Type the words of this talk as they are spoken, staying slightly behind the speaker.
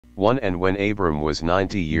1 And when Abram was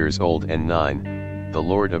 90 years old and 9, the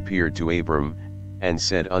Lord appeared to Abram, and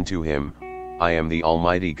said unto him, I am the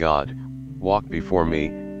Almighty God, walk before me,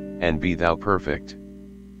 and be thou perfect.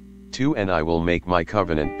 2 And I will make my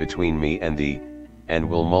covenant between me and thee, and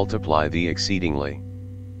will multiply thee exceedingly.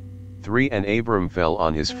 3 And Abram fell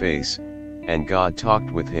on his face, and God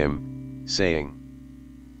talked with him, saying,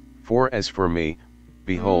 4 As for me,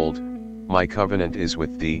 behold, my covenant is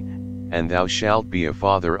with thee, and thou shalt be a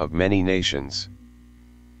father of many nations.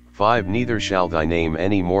 5 Neither shall thy name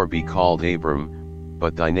any more be called Abram,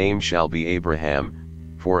 but thy name shall be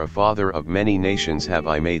Abraham, for a father of many nations have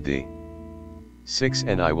I made thee. 6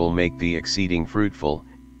 And I will make thee exceeding fruitful,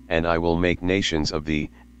 and I will make nations of thee,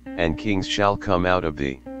 and kings shall come out of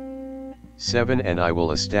thee. 7 And I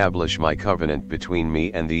will establish my covenant between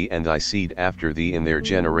me and thee and thy seed after thee in their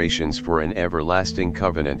generations for an everlasting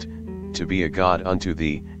covenant, to be a God unto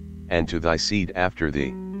thee, and to thy seed after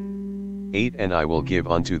thee. 8 And I will give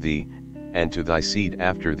unto thee, and to thy seed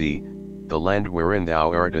after thee, the land wherein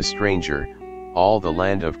thou art a stranger, all the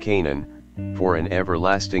land of Canaan, for an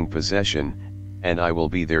everlasting possession, and I will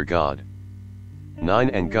be their God. 9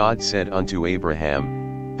 And God said unto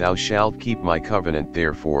Abraham, Thou shalt keep my covenant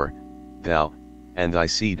therefore, thou, and thy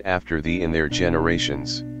seed after thee in their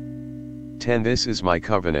generations. 10 This is my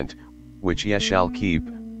covenant, which ye shall keep,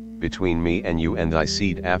 between me and you and thy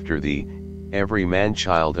seed after thee, every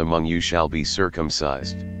man-child among you shall be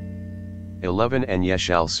circumcised. 11 And ye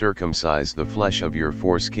shall circumcise the flesh of your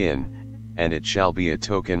foreskin, and it shall be a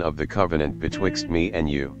token of the covenant betwixt me and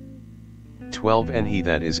you. 12 And he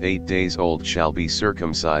that is 8 days old shall be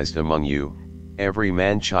circumcised among you, every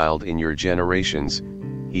man-child in your generations,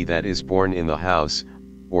 he that is born in the house,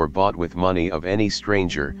 or bought with money of any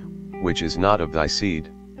stranger, which is not of thy seed.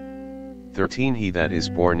 13 He that is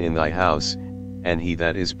born in thy house, and he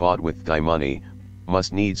that is bought with thy money,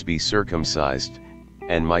 must needs be circumcised,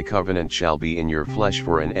 and my covenant shall be in your flesh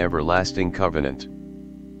for an everlasting covenant.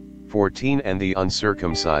 14 And the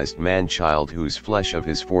uncircumcised man-child whose flesh of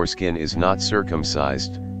his foreskin is not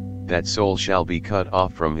circumcised, that soul shall be cut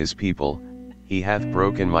off from his people, he hath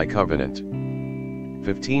broken my covenant.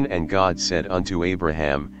 15 And God said unto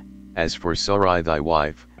Abraham, As for Sarai thy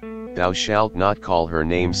wife, thou shalt not call her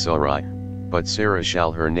name Sarai, but Sarah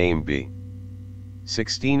shall her name be.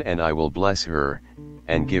 16 And I will bless her,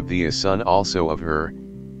 and give thee a son also of her,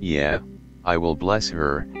 yea, I will bless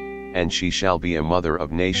her, and she shall be a mother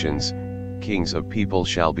of nations, kings of people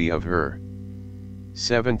shall be of her.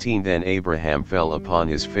 17 Then Abraham fell upon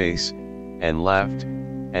his face, and laughed,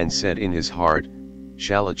 and said in his heart,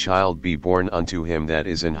 Shall a child be born unto him that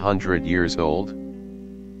is 100 years old?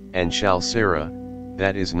 And shall Sarah,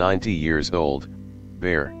 that is 90 years old,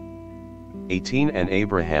 bear? 18 And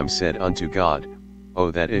Abraham said unto God, O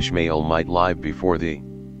that Ishmael might live before thee.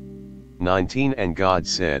 19 And God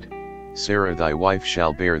said, Sarah thy wife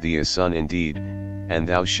shall bear thee a son indeed, and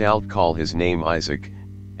thou shalt call his name Isaac,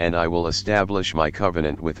 and I will establish my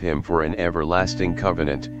covenant with him for an everlasting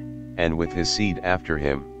covenant, and with his seed after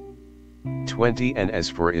him. 20 And as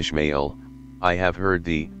for Ishmael, I have heard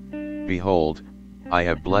thee, behold, I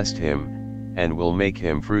have blessed him, and will make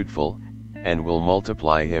him fruitful, and will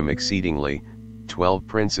multiply him exceedingly, 12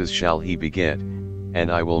 princes shall he beget,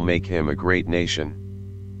 and I will make him a great nation.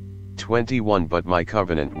 21 But my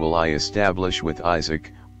covenant will I establish with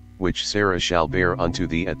Isaac, which Sarah shall bear unto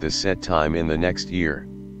thee at the set time in the next year.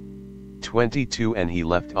 22 And he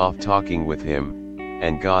left off talking with him,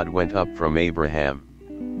 and God went up from Abraham.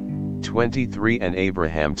 23 And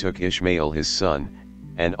Abraham took Ishmael his son,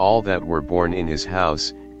 and all that were born in his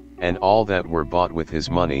house, and all that were bought with his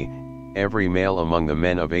money, every male among the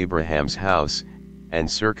men of Abraham's house, and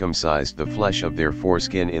circumcised the flesh of their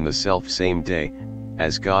foreskin in the selfsame day,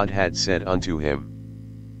 as God had said unto him.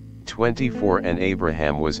 24 And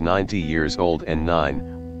Abraham was 90 years old and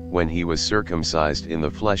 9, when he was circumcised in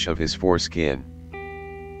the flesh of his foreskin.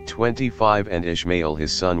 25 And Ishmael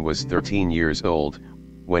his son was 13 years old,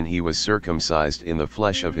 when he was circumcised in the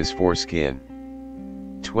flesh of his foreskin.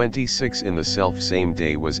 26 In the selfsame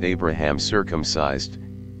day was Abraham circumcised,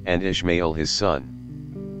 and Ishmael his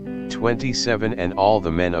son. 27 And all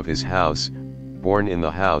the men of his house, born in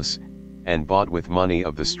the house, and bought with money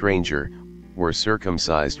of the stranger, were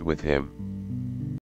circumcised with him.